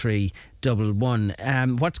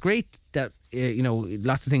 3311. What's great that you know,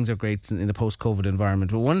 lots of things are great in the post-COVID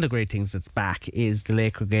environment, but one of the great things that's back is the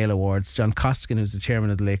Laochra Gael Awards. John Costigan, who's the chairman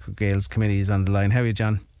of the Laochra Gaels committee, is on the line. How are you,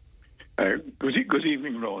 John? Good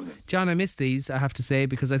evening, Ronan. John, I miss these, I have to say,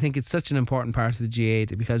 because I think it's such an important part of the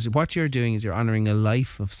G8, because what you're doing is you're honouring a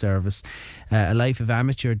life of service, a life of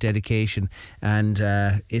amateur dedication, and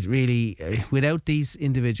it really, without these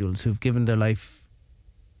individuals who've given their life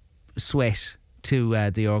sweat to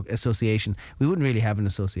the association, we wouldn't really have an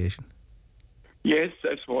association. Yes,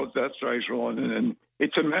 I suppose that's right, Ronan, and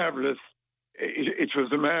it's a marvellous, it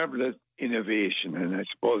was a marvellous innovation, and I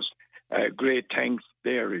suppose great thanks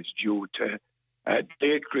there is due to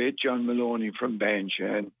late great John Maloney from Banshee,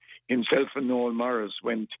 and himself and Noel Morris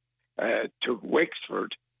went to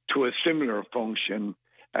Wexford to a similar function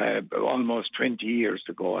almost 20 years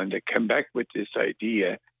ago, and they came back with this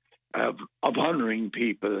idea of honouring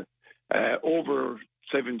people over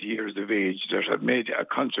 70 years of age that have made a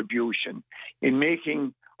contribution in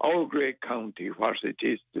making our great county what it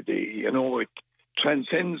is today. You know, it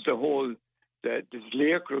transcends the whole this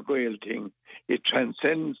Laochra Gael thing. It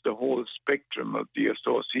transcends the whole spectrum of the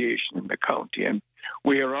association in the county, and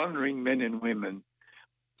we are honouring men and women,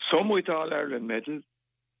 some with All-Ireland medals,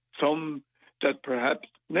 some that perhaps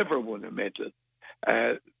never won a medal,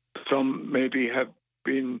 some maybe have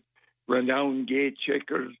been renowned gate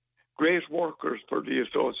checkers, great workers for the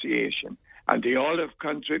association, and they all have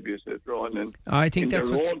contributed, Ronan, I think in that's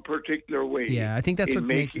their own particular way. Yeah, I think that's what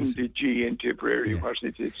makes making the G in Tipperary what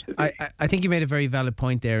it is today. I think you made a very valid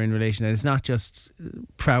point there in relation that it's not just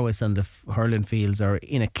prowess on the hurling fields or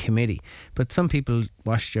in a committee, but some people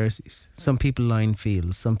wash jerseys, some people line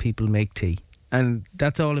fields, some people make tea, and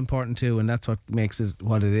that's all important too, and that's what makes it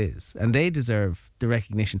what it is, and they deserve the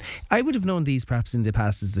recognition. I would have known these perhaps in the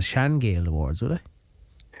past as the Shan-Gael Awards, would I?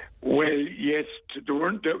 Well, yes, there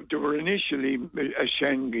were initially a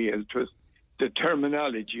Shan-Gael. It was the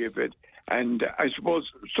terminology of it, and I suppose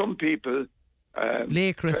some people.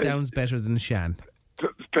 Laochra sounds better than Shan.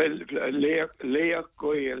 Laoch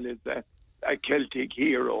Gael is a Celtic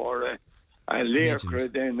hero, or a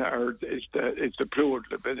Laochra then, or it's the plural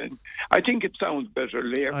of it. And I think it sounds better,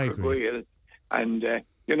 Laochra Gael. And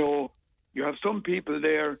you know, you have some people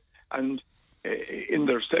there, and in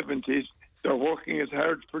their 70s. They're working as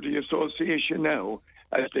hard for the association now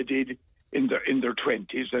as they did in their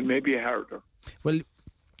 20s, and maybe harder. Well,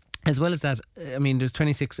 as well as that, I mean, there's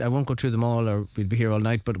 26. I won't go through them all, or we'd be here all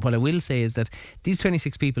night. But what I will say is that these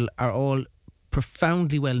 26 people are all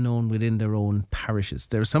profoundly well known within their own parishes.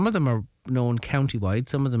 Some of them are known county-wide.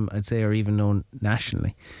 Some of them, I'd say, are even known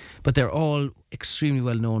nationally. But they're all extremely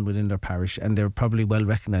well known within their parish, and they're probably well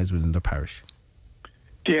recognised within their parish.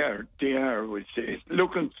 They are, I would say.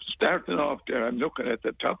 Starting off there, I'm looking at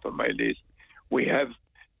the top of my list. We have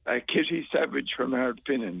Kitty Savage from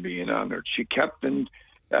Ardfinnan being honoured. She captained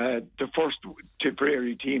the first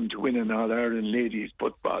Tipperary team to win an All-Ireland ladies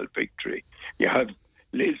football victory. You have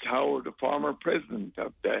Liz Howard, the former president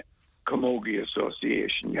of the Camogie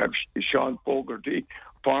Association. You have Sean Fogarty,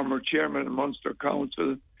 former chairman of Munster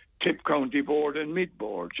Council, Tip County Board and Mid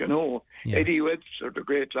Board, you know. Yeah. Eddie Webster, the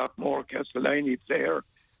great Lockmore Castellani player,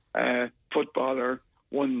 footballer,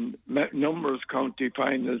 won numerous county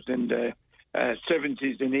finals in the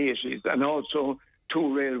 70s and 80s, and also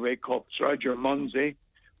 2 Railway Cups. Roger Munsey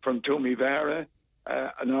from Tumivara,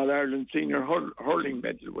 an All-Ireland senior hurling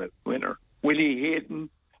medal winner. Willie Hayden,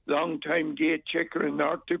 long-time gate checker in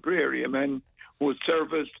North Tipperary, a man whose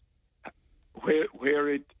service where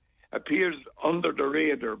it appears under the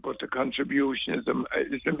radar, but the contribution is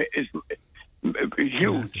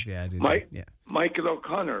huge. Massive, Michael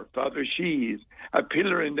O'Connor, Father Shees, a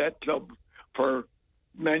pillar in that club for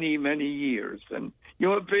many, many years. And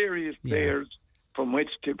you have various players from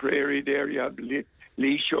West Tipperary there. You have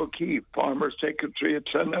Lee O'Keefe, former secretary at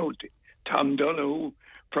Clonouty, Tom Donoghue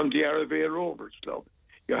from the Arravale Rovers Club.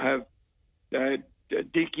 You have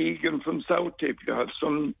Dick Egan from South Tip. You have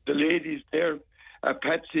the ladies there,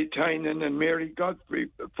 Patsy Tynan and Mary Godfrey,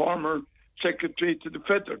 former secretary to the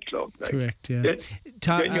Feather Club. Correct, yeah.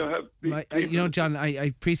 Then you have... John, I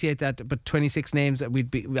appreciate that, but 26 names, that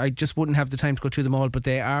I just wouldn't have the time to go through them all, but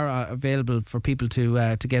they are available for people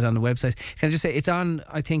to get on the website. Can I just say, it's on,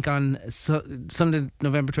 I think, on Sunday,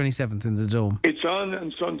 November 27th in the Dome. It's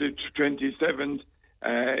on Sunday 27th.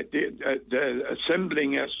 The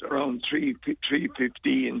assembling us around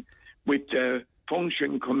 3:15 with the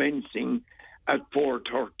function commencing at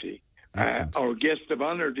 4:30. Our guest of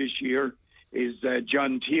honour this year is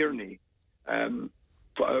John Tierney, a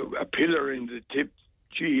pillar in the Tip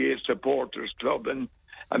GA Supporters Club and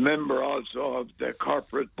a member also of the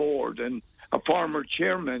corporate board and a former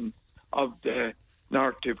chairman of the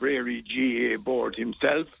North Tipperary GA board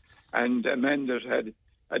himself, and a man that had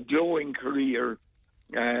a glowing career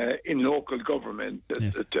in local government.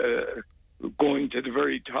 Yes. going to the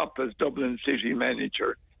very top as Dublin City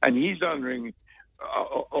manager, and he's honouring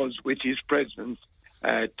us with his presence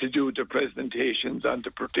to do the presentations on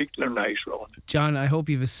the particular night, Ronan. John, I hope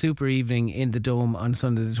you have a super evening in the Dome on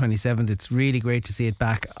Sunday the 27th. It's really great to see it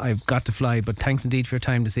back. I've got to fly, but thanks indeed for your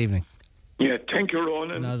time this evening. Yeah, thank you,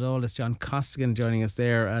 Ronan. Not at all. It's John Costigan joining us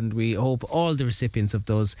there, and we hope all the recipients of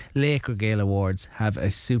those Laker Gale Awards have a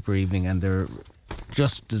super evening, and they're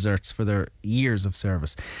just deserts for their years of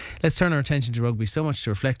service. Let's turn our attention to rugby. So much to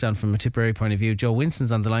reflect on from a Tipperary point of view. Joe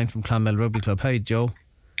Winston's on the line from Clonmel Rugby Club. Hi, Joe.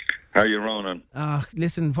 How are you, Ronan?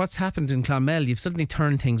 Listen, what's happened in Clonmel? You've suddenly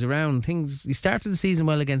turned things around. You started the season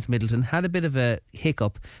well against Middleton, had a bit of a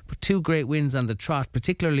hiccup, but 2 great wins on the trot,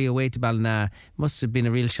 particularly away to Ballina. Must have been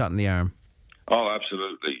a real shot in the arm. Oh,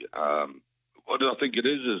 absolutely. What I think it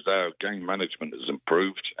is our game management has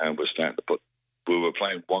improved, and we're starting to we were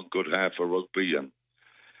playing one good half of rugby and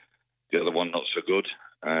the other one not so good,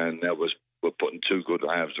 and now we're putting 2 good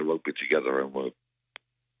halves of rugby together, and we're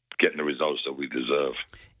getting the results that we deserve.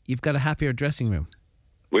 You've got a happier dressing room.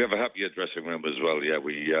 We have a happier dressing room as well. Yeah,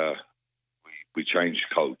 we changed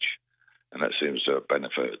coach, and that seems to have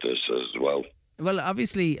benefited us as well. Well,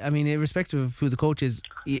 obviously, I mean, irrespective of who the coach is,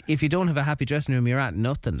 if you don't have a happy dressing room, you're at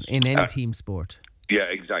nothing in any team sport. Yeah,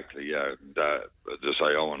 exactly. Yeah, to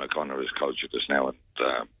say Owen O'Connor is coach of us now, and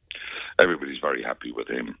everybody's very happy with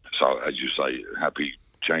him. So, as you say, happy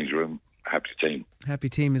change room, happy team. Happy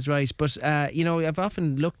team is right. But, I've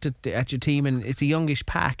often looked at your team, and it's a youngish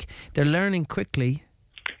pack. They're learning quickly.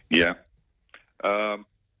 Yeah. They're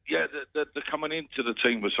coming into the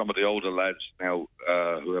team with some of the older lads now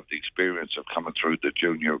who have the experience of coming through the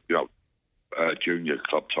junior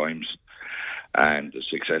club times and the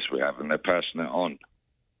success we have, and they're passing it on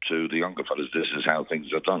to the younger fellas. This is how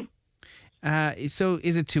things are done. So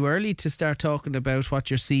is it too early to start talking about what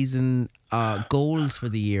your season goals for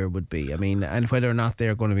the year would be? I mean, and whether or not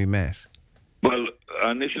they're going to be met? Well,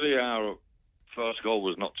 initially our first goal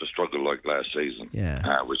was not to struggle like last season,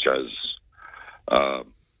 which has...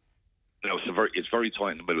 it's very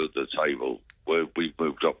tight in the middle of the table, where we've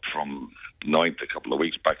moved up from 9th a couple of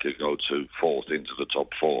weeks back ago to 4th into the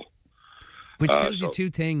top 4. Which tells you 2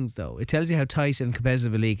 things, though. It tells you how tight and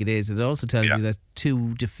competitive a league it is. It also tells you that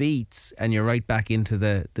 2 defeats and you're right back into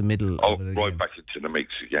the middle of it again. Right back into the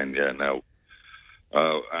mix again, yeah. Now,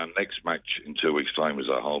 our next match in 2 weeks' time is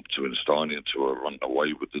at home to Estonia to run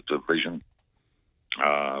away with the division.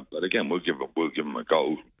 But again, we'll give them a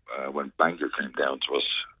go. When Bangor came down to us,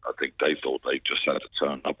 I think they thought they just had to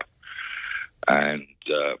turn up and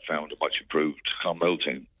found a much improved Clonmel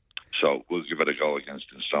team. So we'll give it a go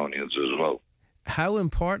against Estonians as well. How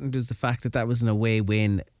important is the fact that was an away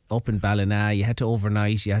win up in Ballina? You had to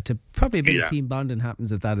overnight. You had to probably a bit of team bonding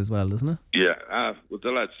happens at that as well, doesn't it? Yeah. Well, the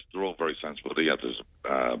lads, they're all very sensible. They had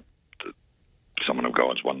some of them go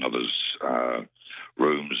into one another's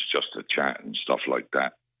rooms just to chat and stuff like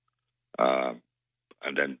that. And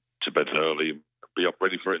then to bed early, be up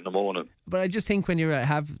ready for it in the morning. But I just think when you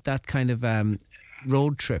have that kind of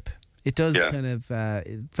road trip, it does kind of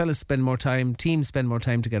fellas spend more time, teams spend more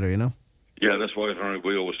time together, you know. Yeah, that's why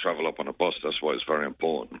we always travel up on a bus. That's why it's very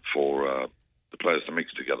important for the players to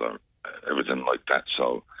mix together, everything like that.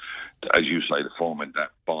 So, as you say, forming that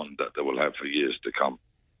bond that they will have for years to come.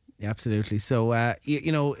 Yeah, absolutely. So,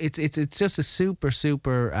 it's just a super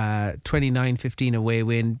 29-15 away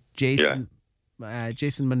win. Jason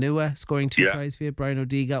Manua scoring 2 tries for you. Brian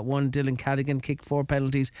O'Dea got 1. Dylan Cadigan kicked 4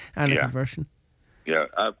 penalties and a conversion. Yeah,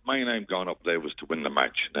 my aim going up there was to win the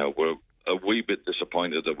match. Now, we're a wee bit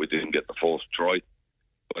disappointed that we didn't get the 4th try,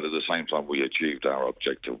 but at the same time, we achieved our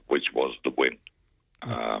objective, which was the win.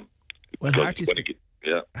 Well,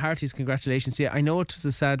 Harties, congratulations to you. I know it was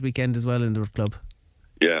a sad weekend as well in the club.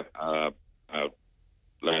 Yeah,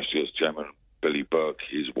 last year's chairman, Billy Burke,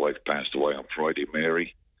 his wife passed away on Friday,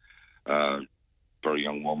 Mary. Very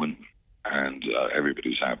young woman, and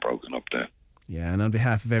everybody's heartbroken up there. Yeah, and on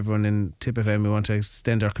behalf of everyone in Tip FM, we want to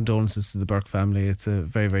extend our condolences to the Burke family. It's a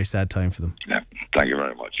very, very sad time for them. Yeah, thank you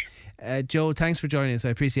very much. Joe, thanks for joining us. I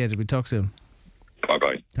appreciate it. We'll talk soon.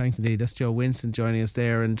 Bye-bye. Thanks indeed. That's Joe Winston joining us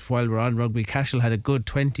there. And while we're on rugby, Cashel had a good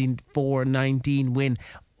 24-19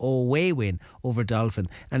 away win over Dolphin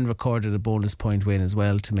and recorded a bonus point win as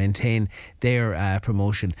well to maintain their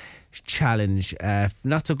promotion challenge.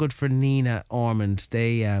 Not so good for Nina Ormond.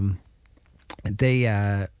 They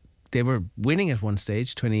were winning at one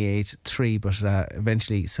stage 28-3, but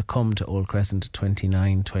eventually succumbed to Old Crescent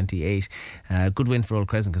 29-28. Good win for Old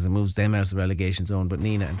Crescent because it moves them out of the relegation zone, but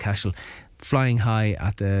Nina and Cashel flying high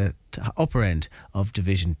at the upper end of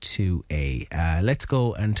Division 2A. Let's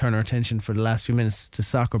go and turn our attention for the last few minutes to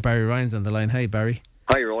soccer. Barry Ryan's on the line. Hi, Barry.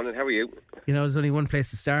 Hi, Ronan. Ronan. How are you? You know, there's only one place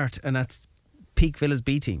to start, and that's Peak Villa's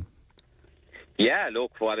B team. Yeah,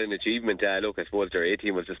 look, what an achievement. Look, I suppose their A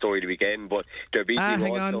team was the story of the weekend, but their B team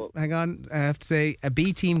hang on. I have to say, a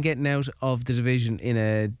B team getting out of the division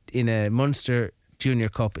in a Munster Junior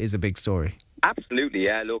Cup is a big story. Absolutely,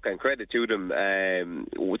 yeah. Look, and credit to them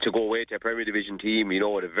to go away to a Premier Division team, you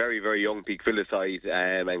know, at a very, very young Peak Villa side,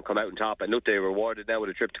 and come out on top. And look, they're rewarded now with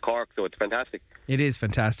a trip to Cork, so it's fantastic. It is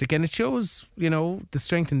fantastic, and it shows, you know, the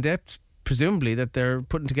strength and depth, presumably, that they're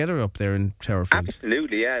putting together up there in Towerfield.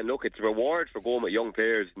 Absolutely, yeah. And look, it's a reward for going with young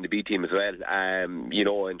players in the B team as well. You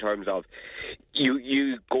know, in terms of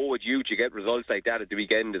you go with youth, you get results like that at the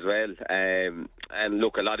weekend as well. And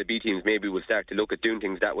look, a lot of B teams maybe will start to look at doing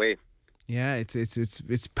things that way. Yeah,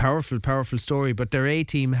 it's powerful story. But their A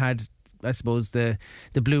team had, I suppose, the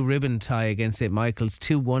blue ribbon tie against St Michael's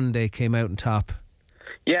 2-1. They came out on top.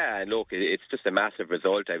 Yeah, and look, it's just a massive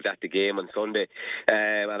result. I was at the game on Sunday,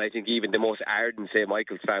 and I think even the most ardent St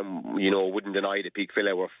Michael's fan, you know, wouldn't deny that Peak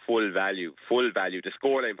Villa were full value. The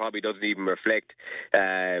scoreline probably doesn't even reflect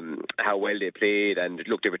how well they played, and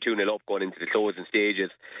look, they were 2-0 up going into the closing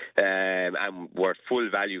stages, and were full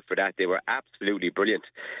value for that. They were absolutely brilliant,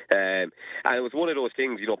 and it was one of those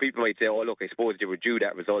things, you know, people might say, oh look, I suppose they were due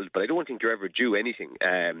that result, but I don't think you're ever due anything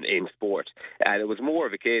in sport, and it was more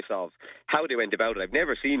of a case of how they went about it. I've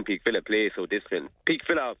never seen Peak Villa play so disciplined. Peak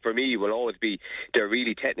Villa, for me, will always be their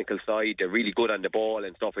really technical side. They're really good on the ball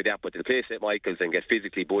and stuff like that, but they'll play St Michael's and get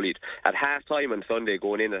physically bullied. At half-time on Sunday,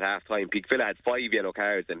 going in at half-time, Peak Villa had 5 yellow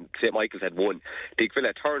cards and St Michael's had 1. Peak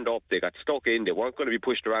Villa turned up, they got stuck in, they weren't going to be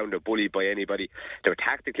pushed around or bullied by anybody. They were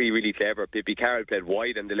tactically really clever. Pippi Carroll played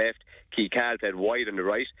wide on the left, Key Cal played wide on the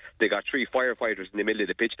right. They got 3 firefighters in the middle of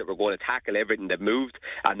the pitch that were going to tackle everything that moved,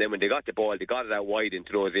 and then when they got the ball, they got it out wide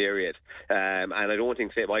into those areas. And I don't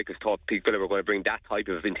think St Michael's thought Peak Villa were going to bring that type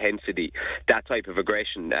of intensity, that type of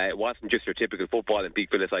aggression. It wasn't just your typical football in Peak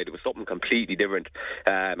Villa side, it was something completely different.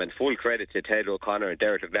 And full credit to Ted O'Connor and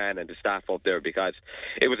Derek Legnan and the staff up there, because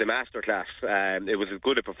it was a masterclass. It was as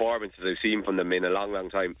good a performance as I've seen from them in a long, long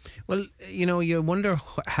time. Well, you know, you wonder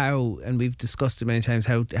how, and we've discussed it many times,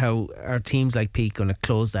 how are teams like Peak going to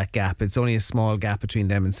close that gap? It's only a small gap between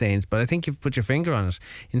them and Saints, but I think you've put your finger on it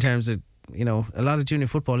in terms of, you know, a lot of junior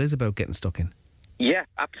football is about getting stuck in. Yeah,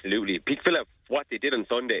 absolutely. Peak Villa, what they did on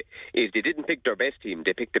Sunday is they didn't pick their best team.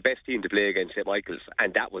 They picked the best team to play against St Michael's,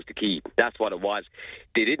 and that was the key. That's what it was.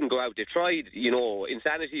 They didn't go out. They tried, you know,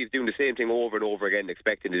 insanity is doing the same thing over and over again,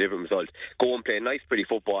 expecting a different result. Go and play nice, pretty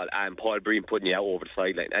football, and Paul Breen putting you out over the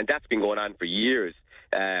sideline. And that's been going on for years.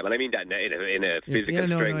 And I mean that in a physical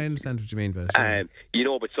strength. I understand what you mean by it. You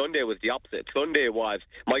know, but Sunday was the opposite. Sunday was,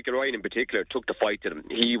 Michael Ryan in particular took the fight to them.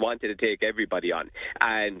 He wanted to take everybody on,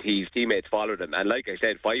 and his teammates followed him. And like I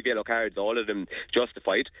said, 5 yellow cards, all of them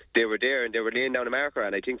justified. They were there and they were laying down a marker,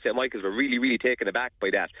 and I think St Michael's were really, really taken aback by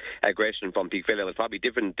that aggression from Peak Villa. It was probably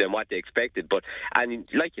different than what they expected. But, and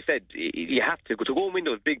like you said, you have to go and win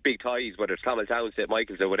those big, big ties, whether it's Campbelltown, St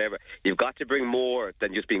Michael's or whatever. You've got to bring more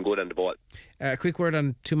than just being good on the ball. A quick word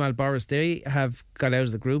on Tumal Boris. They have got out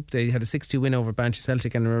of the group. They had a 6-2 win over Banshee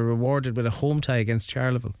Celtic and were rewarded with a home tie against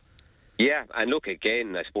Charleville. Yeah, and look,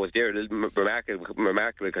 again, I suppose they're a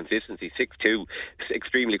remarkable consistency. 6-2,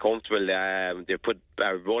 extremely comfortable. They put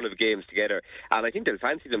a run of games together, and I think they'll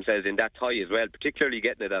fancy themselves in that tie as well, particularly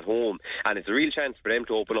getting it at home. And it's a real chance for them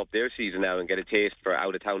to open up their season now and get a taste for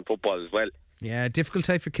out-of-town football as well. Yeah, difficult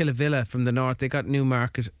tie for Killavilla from the north. They got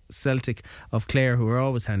Newmarket Celtic of Clare, who are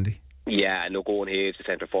always handy. Yeah, and look, Owen Hayes, the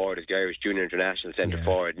centre forward, is the Irish Junior International centre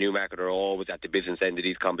forward. Newmarket are always at the business end of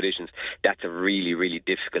these competitions. That's a really, really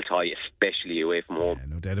difficult tie, especially away from home.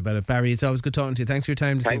 Yeah, no doubt about it. Barry, it's always good talking to you. Thanks for your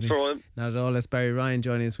time this evening. Thanks, Rowan. Not at all. That's Barry Ryan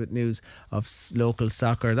joining us with news of local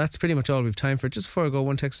soccer. That's pretty much all we've time for. Just before I go,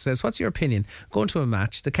 one texter says, what's your opinion? Going to a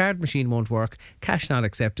match, the card machine won't work, cash not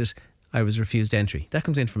accepted, I was refused entry. That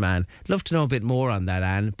comes in from Anne. Love to know a bit more on that,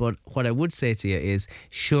 Anne, but what I would say to you is,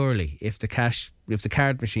 surely if the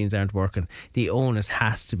card machines aren't working, the onus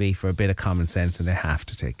has to be for a bit of common sense, and they have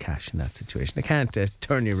to take cash in that situation. They can't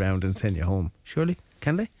turn you around and send you home. Surely?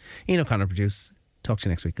 Can they? Ian O'Connor produce. Talk to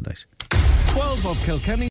you next week. Good night. 12 of Kilkenny